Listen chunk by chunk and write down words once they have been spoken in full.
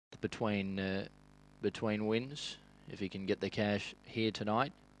between wins if he can get the cash here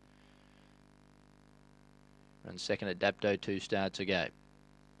tonight. And second at Dapto, 2 starts ago.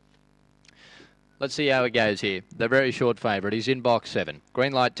 Let's see how it goes here. The very short favourite. He's in box 7.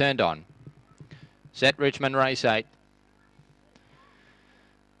 Green light turned on. Set Richmond race 8.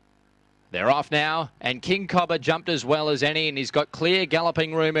 They're off now, and King Cobber jumped as well as any, and he's got clear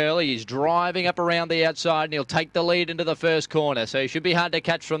galloping room early. He's driving up around the outside, and he'll take the lead into the first corner, so he should be hard to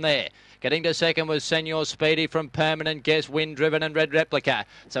catch from there. Getting to second was Senor Speedy from Permanent Guess, Wind Driven and Red Replica.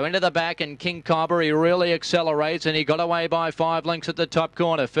 So into the back, and King Cobber, he really accelerates, and he got away by 5 lengths at the top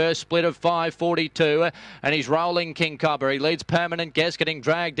corner. First split of 5:42, and he's rolling King Cobber. He leads Permanent Guess, getting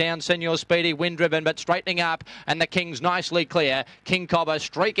dragged down Senor Speedy, Wind Driven, but straightening up, and the King's nicely clear. King Cobber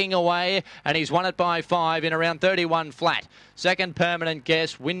streaking away, and he's won it by 5 in around 31 flat. Second, Permanent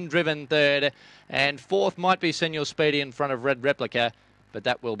Guess, Wind Driven third, and fourth might be Senor Speedy in front of Red Replica, but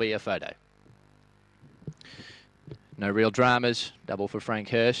that will be a photo. No real dramas. Double for Frank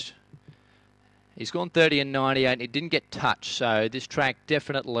Hurst. He's gone 30 and 98, and he didn't get touched, so this track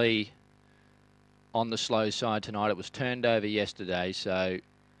definitely on the slow side tonight. It was turned over yesterday, so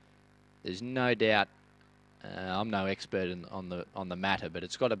there's no doubt. I'm no expert on the matter, but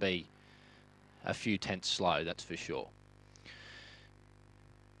it's got to be a few tenths slow, that's for sure.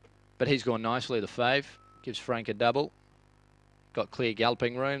 But he's gone nicely, the fave. Gives Frank a double. Got clear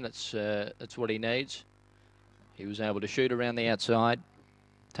galloping room, that's what he needs. He was able to shoot around the outside,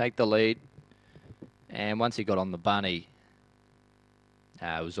 take the lead, and once he got on the bunny,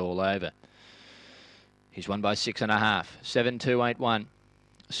 it was all over. He's won by 6.5. 7-2-8-1.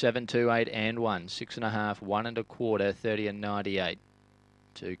 7-2-8 and 1. 6.5, 1 1/4, 30 and 98.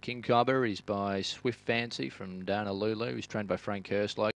 To King Cobber, he's by Swift Fancy from Dana Lulu. He's trained by Frank Hurst.